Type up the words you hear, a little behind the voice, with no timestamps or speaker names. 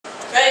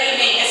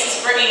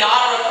Brittany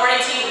Nauta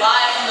reporting to you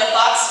live from the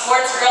Fox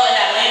Sports Grill in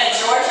Atlanta,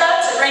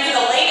 Georgia to bring you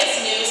the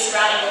latest news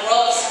surrounding the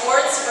world of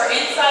sports for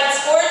Inside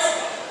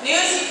Sports,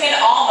 news you can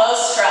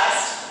almost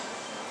trust.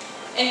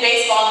 In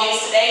baseball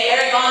news today,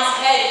 Barry Bonds'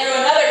 head grew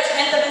another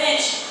 1/10 of an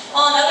inch,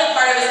 while another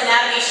part of his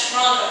anatomy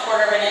shrunk a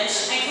 1/4 of an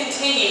inch and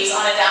continues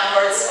on a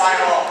downward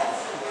spiral.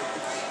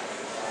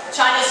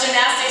 China's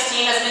gymnastics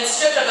team has been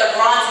stripped of their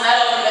bronze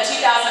medal from the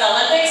 2000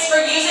 Olympics for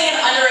using an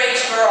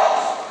underage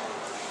girl.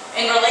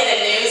 In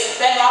related news,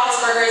 Ben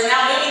is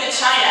now moving to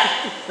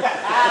China.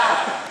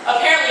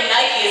 Apparently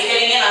Nike is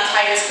getting in on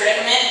Tiger's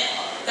predicament.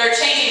 They're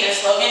changing their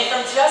slogan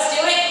from "Just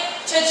do it"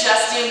 to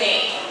 "Just do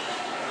me."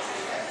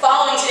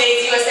 Following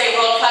today's USA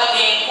World Cup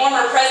game,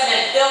 former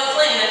President Bill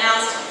Clinton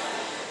announced,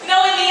 in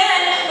the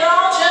end, they're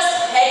all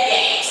just head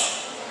games.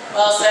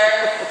 Well,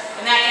 sir,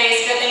 in that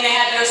case, good thing they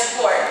had your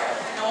support.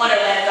 No wonder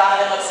Landon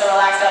Donovan looks so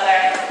relaxed out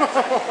there.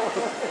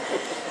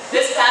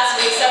 This past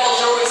week, several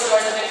jewelry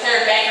stores have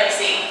declared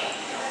bankruptcy.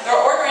 They're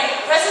ordering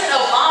President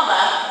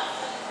Obama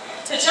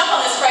to jump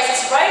on this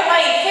crisis right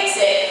away and fix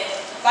it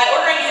by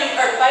ordering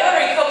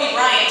Kobe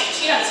Bryant to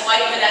cheat on his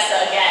wife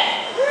Vanessa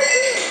again.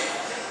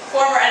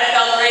 Former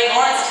NFL great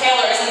Lawrence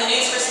Taylor is in the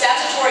news for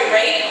statutory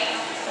rape.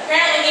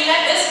 Apparently he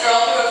met this girl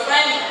through a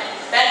friend,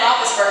 Ben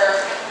Roethlisberger.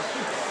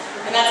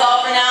 And that's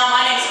all for now.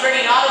 My name's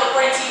Brittany Nauta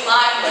reporting to you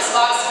live from the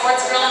Fox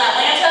Sports Grill in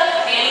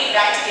Atlanta. Annie,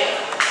 back to you.